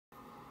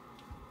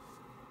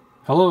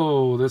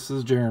Hello, this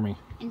is Jeremy.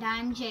 And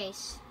I'm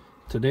Jace.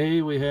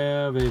 Today we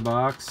have a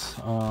box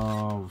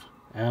of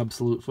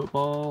Absolute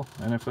Football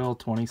NFL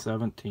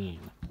 2017.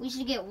 We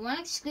should get one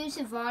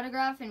exclusive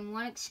autograph and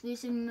one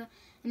exclusive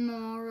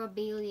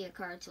memorabilia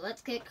card. So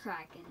let's get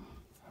cracking.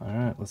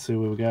 Alright, let's see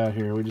what we got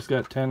here. We just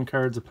got 10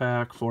 cards a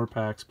pack, 4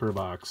 packs per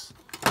box.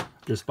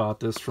 Just bought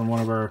this from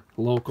one of our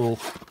local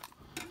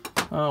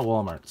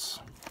Walmarts.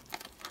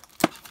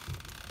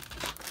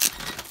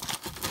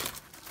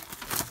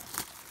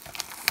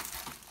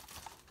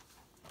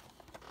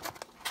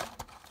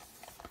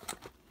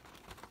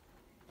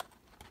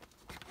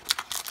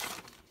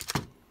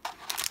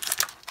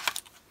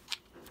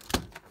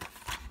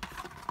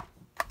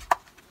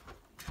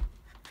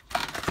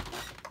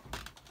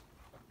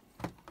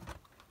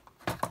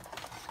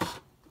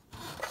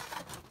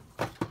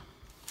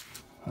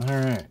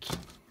 Alright,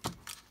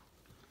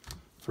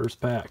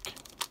 first pack.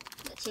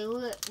 Let's see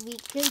what we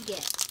could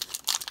get.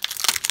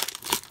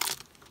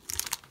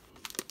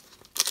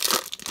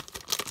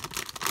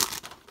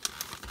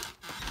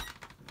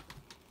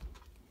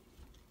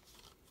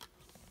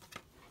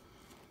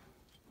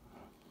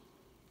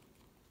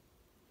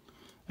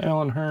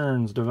 Alan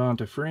Hearns,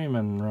 Devonta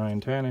Freeman,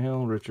 Ryan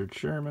Tannehill, Richard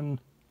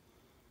Sherman,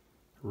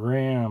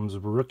 Rams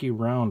Rookie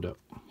Roundup,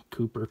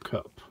 Cooper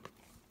Kupp.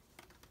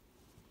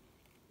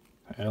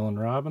 Allen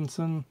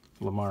Robinson,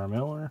 Lamar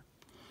Miller,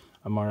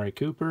 Amari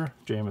Cooper,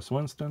 Jameis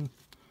Winston,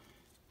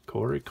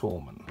 Corey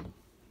Coleman.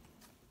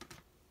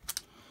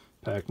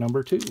 Pack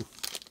number 2.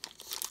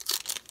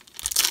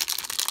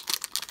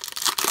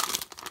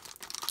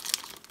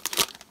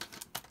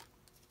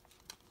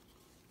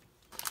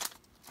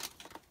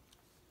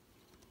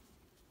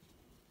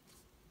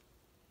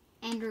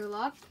 Andrew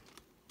Luck,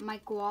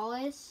 Mike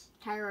Wallace,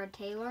 Tyrod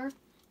Taylor,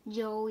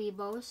 Joey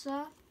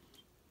Bosa.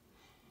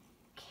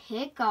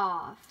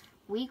 Kickoff.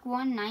 Week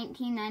 1,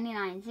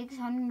 1999.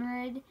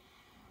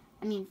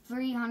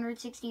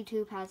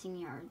 362 passing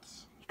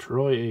yards.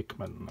 Troy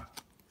Aikman.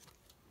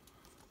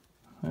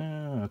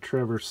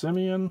 Trevor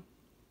Siemian.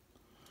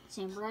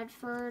 Sam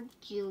Bradford,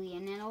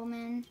 Julian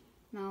Edelman,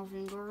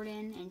 Melvin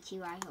Gordon, and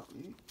T.Y.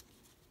 Hilton.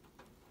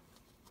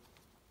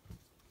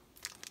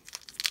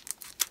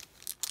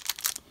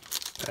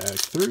 Pack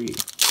 3.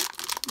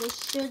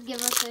 This should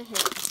give us a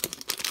hit.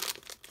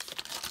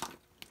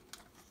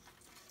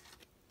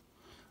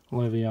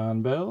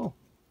 Le'Veon Bell,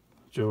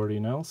 Jordy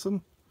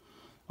Nelson,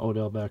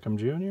 Odell Beckham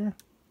Jr.,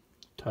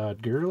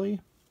 Todd Gurley,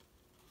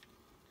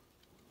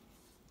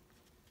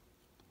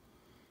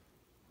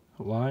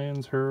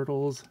 Lions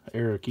Hurdles,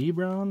 Eric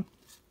Ebron,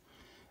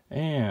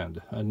 and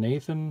a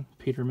Nathan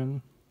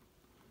Peterman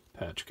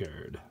patch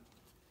card.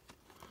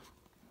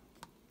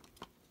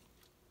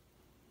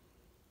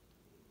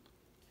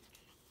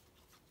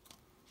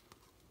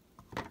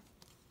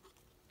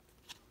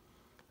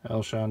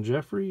 Alshon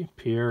Jeffrey,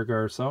 Pierre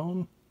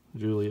Garçon,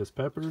 Julius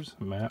Peppers,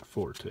 Matt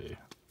Forte.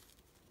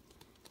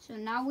 So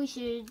now we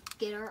should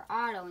get our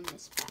auto in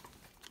this pack.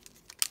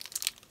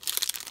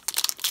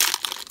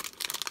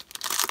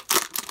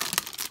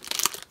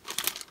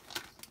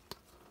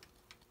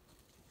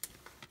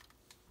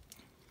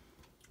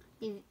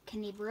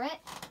 Kenny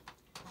Britt,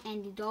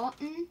 Andy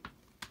Dalton,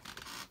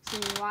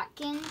 Sammy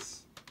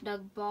Watkins,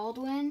 Doug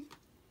Baldwin,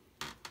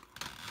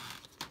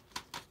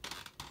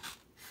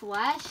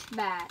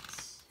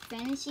 Flashbacks,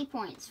 Fantasy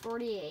Points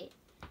 48.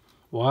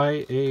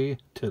 Y.A.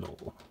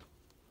 Tittle.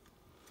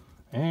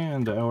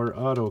 And our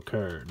auto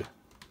card,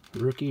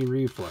 Rookie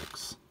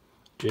Reflex,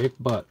 Jake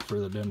Butt for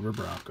the Denver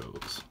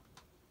Broncos.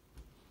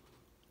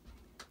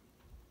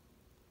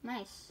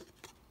 Nice.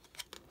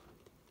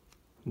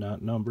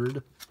 Not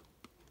numbered.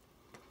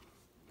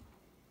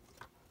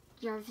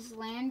 Jarvis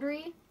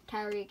Landry,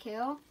 Tyreek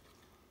Hill,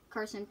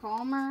 Carson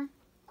Palmer,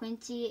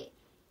 Quincy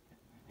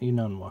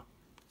Enunwa.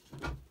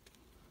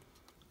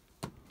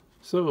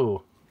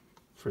 So,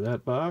 for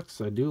that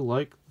box, I do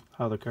like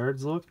how the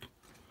cards look.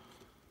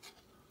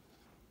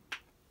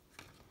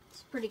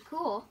 It's pretty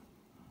cool.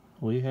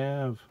 We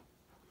have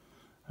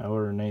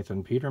our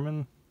Nathan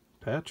Peterman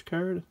patch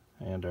card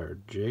and our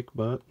Jake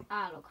Butt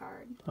Auto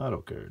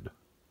card.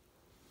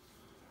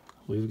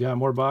 We've got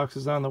more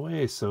boxes on the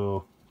way,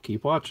 so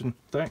keep watching.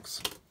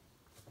 Thanks.